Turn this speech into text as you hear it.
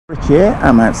Rich here,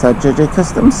 I'm outside JJ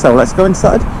Customs, so let's go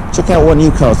inside, check out what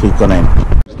new cars we've got in.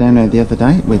 Down there the other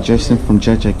day with Jason from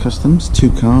JJ Customs,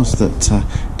 two cars that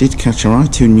did catch our eye,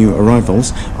 two new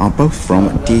arrivals, are both from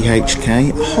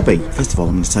DHK Hobby. First of all,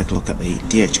 I'm going to take a look at the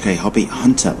DHK Hobby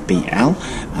Hunter BL,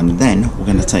 and then we're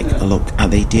going to take a look at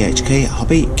the DHK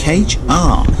Hobby Cage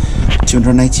R.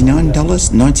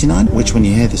 $289.99, which when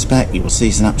you hear the spec you will see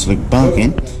is an absolute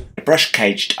bargain. The brush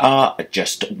caged R at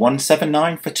just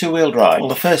 $179 for two-wheel drive. Well,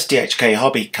 the first DHK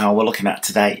Hobby car we're looking at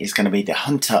today is going to be the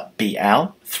Hunter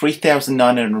BL,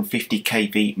 3,950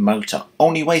 kV motor.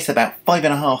 Only weighs about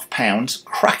 5.5 pounds,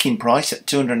 cracking price at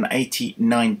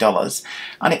 $289,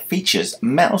 and it features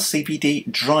metal CVD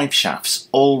drive shafts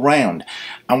all round.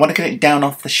 And when I get it down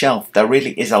off the shelf, there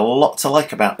really is a lot to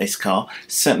like about this car,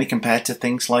 certainly compared to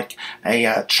things like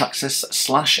a Traxxas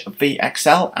 /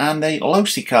 VXL and the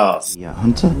Losi cars. Yeah,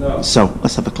 Hunter. So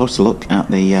let's have a closer look at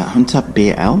the Hunter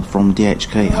BL from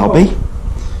DHK Hobby.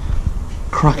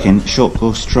 Cracking short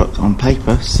course truck on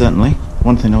paper, certainly.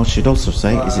 One thing I should also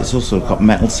say is it's also got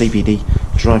metal CVD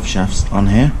drive shafts on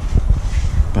here,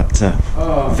 but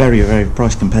very, very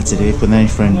price competitive with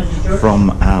anything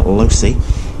from Losi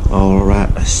or /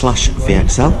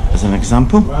 VXL as an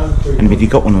example. And if you've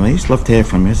got one of these, love to hear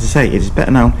from you. As I say, it is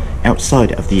better known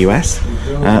outside of the US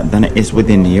than it is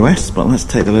within the US, but let's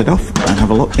take the lid off and have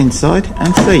a look inside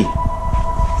and see.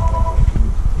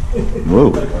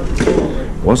 Whoa,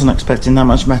 wasn't expecting that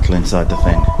much metal inside the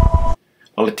thing.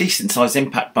 Well, a decent sized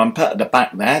impact bumper at the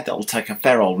back there that'll take a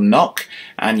fair old knock,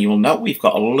 and you will note we've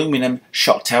got aluminium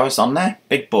shock towers on there,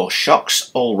 big bore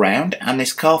shocks all round, and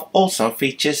this car also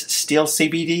features steel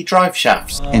CVD drive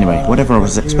shafts. Anyway, whatever I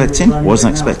was expecting,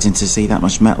 wasn't expecting to see that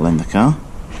much metal in the car.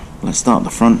 Let's start at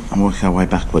the front and work our way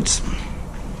backwards.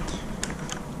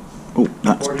 Oh,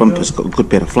 that bumper's got a good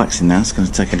bit of flex in there. It's going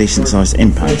to take a decent sized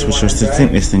impact, which I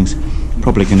think this thing's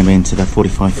probably going to be into the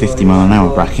 45-50 mile an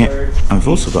hour bracket. And we've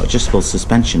also got adjustable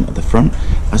suspension at the front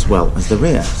as well as the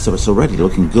rear, so it's already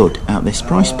looking good at this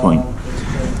price point.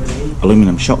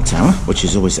 Aluminium shock tower, which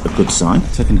is always a good sign.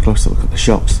 Taking a closer look at the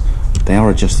shocks, they are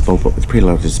adjustable but with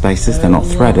preloaded spacers. They're not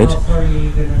threaded,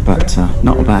 but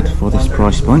not bad for this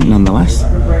price point nonetheless.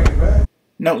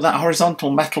 Note that horizontal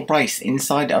metal brace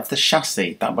inside of the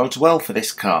chassis, that bodes well for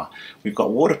this car. We've got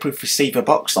waterproof receiver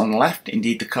box on the left,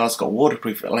 indeed the car's got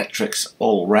waterproof electrics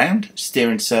all round,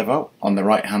 steering servo on the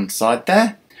right hand side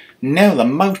there. Now the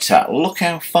motor, look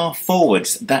how far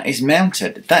forwards that is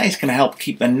mounted. That is going to help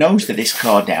keep the nose of this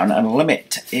car down and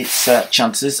limit its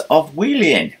chances of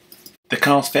wheeling. The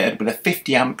car's fitted with a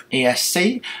 50 amp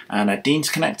ESC and a Dean's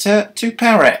connector to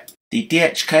power it. The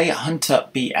DHK Hunter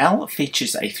BL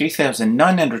features a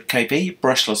 3,900 kV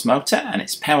brushless motor, and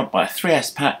it's powered by a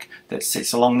 3S pack that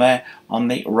sits along there on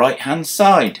the right hand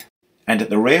side. And at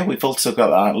the rear we've also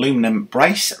got our aluminum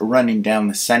brace running down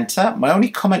the centre. My only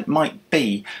comment might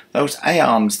be those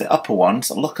A-arms, the upper ones,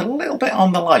 look a little bit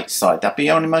on the light side. That'd be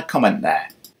only my comment there.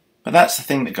 But that's the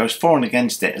thing that goes for and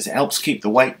against it, as it helps keep the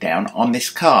weight down on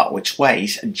this car, which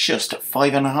weighs just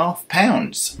 5.5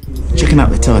 pounds. Checking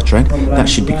out the tyre tread, that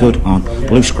should be good on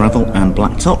loose gravel and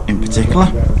blacktop in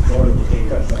particular.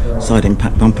 Side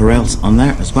impact bumper rails on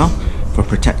there as well for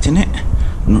protecting it.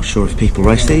 I'm not sure if people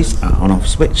race these. On-off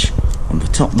switch on the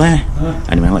top there.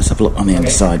 Anyway, let's have a look on the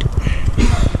underside.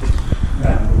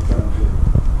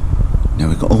 Now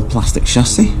we've got all plastic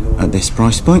chassis at this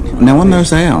price point. Now on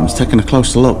those A-arms, taking a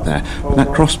closer look there, with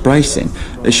that cross bracing,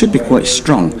 they should be quite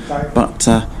strong, but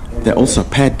they're also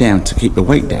pared down to keep the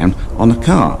weight down on the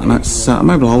car, and that's I'm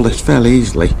able to hold this fairly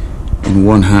easily in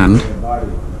one hand.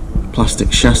 Plastic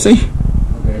chassis.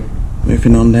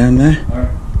 Moving on down there.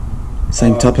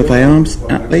 Same type of A-arms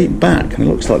at the back, and it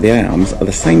looks like the A-arms are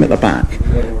the same at the back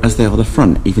as they are the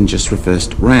front, even just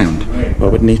reversed round, but I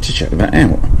would need to check that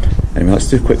out. Anyway, let's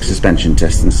do a quick suspension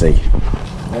test and see.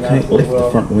 Okay, lift the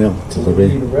front wheel to the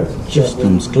rear, just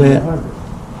comes clear.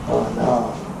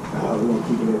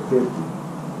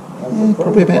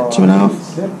 Probably about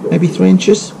 2.5, maybe 3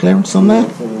 inches clearance on there.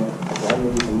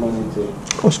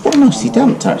 Of course, quite nicely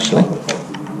damped actually.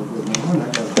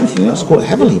 I think that's quite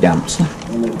heavily damped.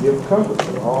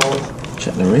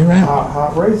 Check the rear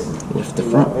out. Lift the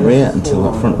front rear until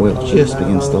that front wheel just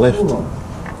begins to lift.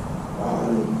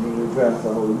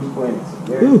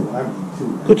 Ooh,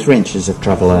 good 3 inches of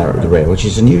travel there at the rear, which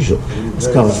is unusual. These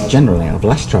cars generally have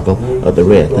less travel at the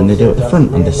rear than they do at the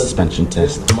front on this suspension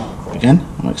test. Again,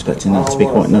 I'm expecting that to be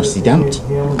quite nicely damped.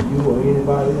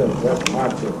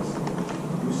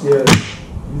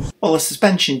 Well, the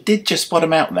suspension did just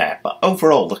bottom out there, but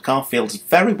overall the car feels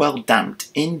very well damped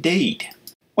indeed.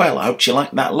 Well, I hope you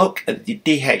like that look at the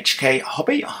DHK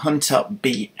Hobby Hunter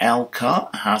BL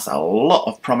car. It has a lot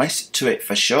of promise to it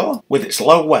for sure. With its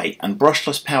low weight and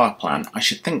brushless power plant, I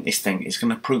should think this thing is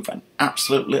going to prove an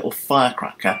absolute little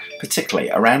firecracker, particularly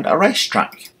around a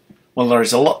racetrack. Well, there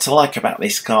is a lot to like about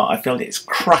this car. I feel it's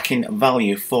cracking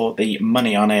value for the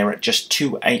money on here at just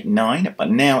 $289, but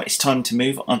now it's time to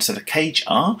move on to the Cage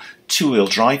R two-wheel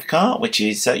drive car, which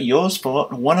is yours for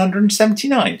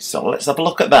 $179. So let's have a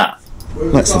look at that.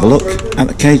 Let's have a look at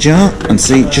the Cage R and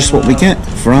see just what we get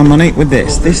for our money with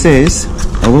this. This is,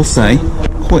 I will say,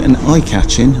 quite an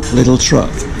eye-catching little truck.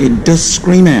 It does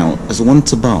scream out as one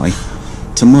to buy,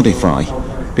 to modify,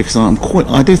 because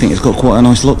I do think it's got quite a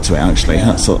nice look to it actually.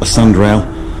 That sort of sandrail,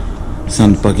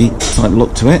 sand buggy type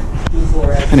look to it.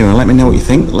 Anyway, let me know what you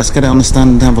think. Let's get it on the stand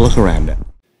and have a look around it.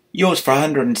 Yours for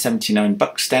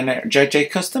 $179 down there at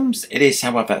JJ Customs. It is,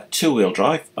 however, two-wheel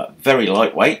drive, but very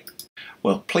lightweight.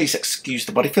 Well, please excuse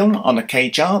the body film on the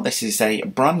Cage R. This is a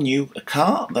brand new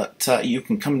car that you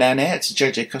can come down here to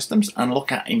JJ Customs and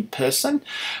look at in person.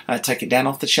 Take it down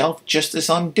off the shelf just as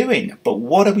I'm doing. But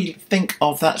what do we think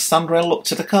of that sandrail look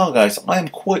to the car, guys? I am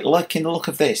quite liking the look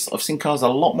of this. I've seen cars a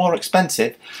lot more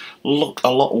expensive look a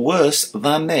lot worse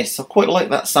than this. I quite like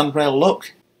that sandrail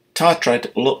look. Tyre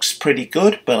tread looks pretty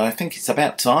good, but I think it's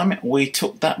about time we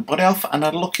took that body off and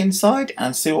had a look inside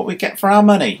and see what we get for our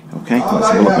money. Okay, let's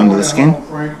have a look under the skin,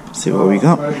 see what we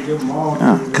got.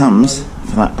 It comes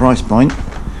for that price point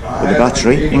with the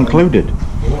battery included.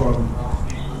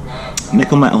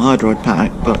 Nickel metal hydride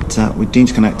pack, but we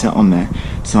didn't connect it on there,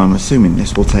 so I'm assuming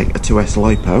this will take a 2S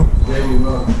LiPo.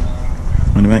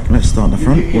 Anyway, let's start the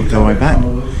front, work our way back.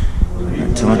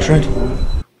 Tyre tread.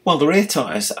 Well, the rear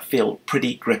tyres feel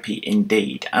pretty grippy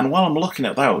indeed, and while I'm looking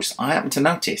at those, I happen to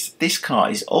notice this car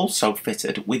is also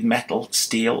fitted with metal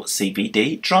steel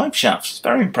CVD drive shafts.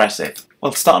 Very impressive.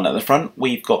 Well, starting at the front,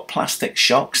 we've got plastic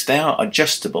shocks. They are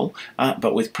adjustable,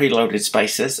 but with preloaded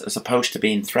spacers as opposed to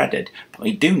being threaded. But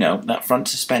we do know that front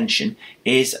suspension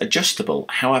is adjustable.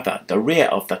 However, the rear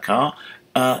of the car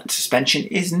suspension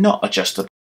is not adjustable.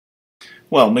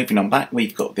 Well, moving on back,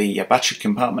 we've got the battery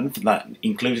compartment that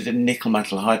included a nickel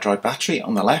metal hydride battery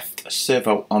on the left, a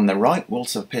servo on the right. We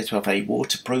also appear to have a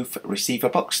waterproof receiver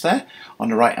box there on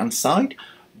the right hand side.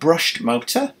 Brushed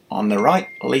motor on the right,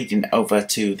 leading over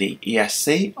to the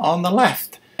ESC on the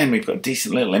left. And we've got a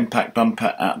decent little impact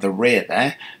bumper at the rear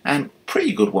there, and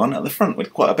pretty good one at the front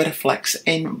with quite a bit of flex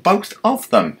in both of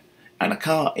them. And the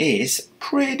car is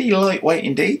pretty lightweight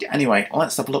indeed. Anyway,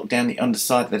 let's have a look down the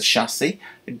underside of the chassis.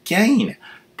 Again,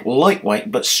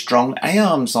 lightweight but strong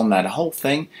A-arms on there. The whole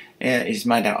thing is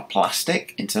made out of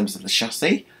plastic in terms of the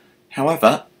chassis.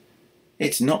 However,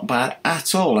 it's not bad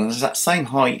at all. And there's that same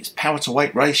height power to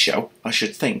weight ratio, I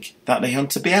should think, that the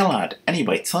Hunter BL had.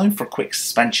 Anyway, time for a quick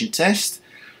suspension test.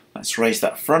 Let's raise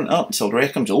that front up until the rear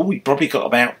comes. Oh, we've probably got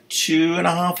about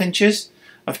 2.5 inches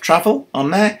of travel on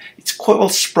there. It's quite well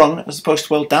sprung as opposed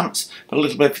to well damped, but a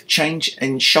little bit of change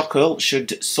in shock oil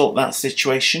should sort that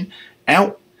situation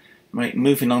out. Right,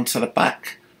 moving on to the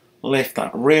back, lift that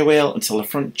rear wheel until the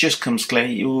front just comes clear.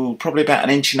 Ooh, probably about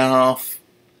 1.5 inches,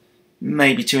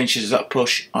 maybe 2 inches of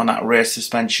push on that rear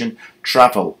suspension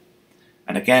travel.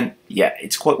 And again, yeah,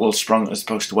 it's quite well sprung as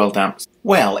opposed to well damped.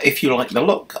 Well, if you like the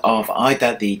look of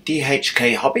either the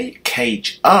DHK Hobby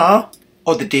Cage R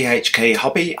or the DHK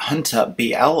Hobby Hunter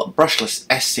BL Brushless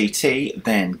SCT,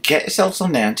 then get yourselves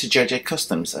on down to JJ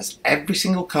Customs, as every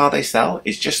single car they sell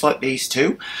is just like these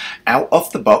two, out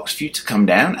of the box for you to come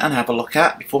down and have a look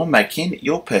at before making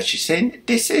your purchasing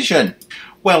decision.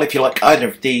 Well, if you like either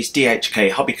of these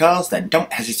DHK hobby cars, then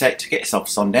don't hesitate to get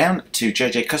yourselves on down to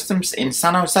JJ Customs in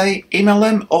San Jose, email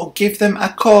them or give them a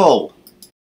call.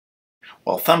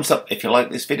 Well, thumbs up if you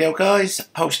like this video, guys.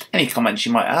 Post any comments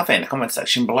you might have in the comment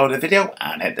section below the video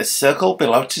and hit the circle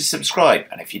below to subscribe.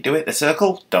 And if you do hit the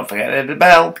circle, don't forget to hit the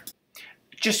bell.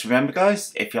 Just remember,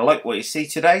 guys, if you like what you see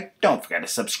today, don't forget to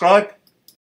subscribe.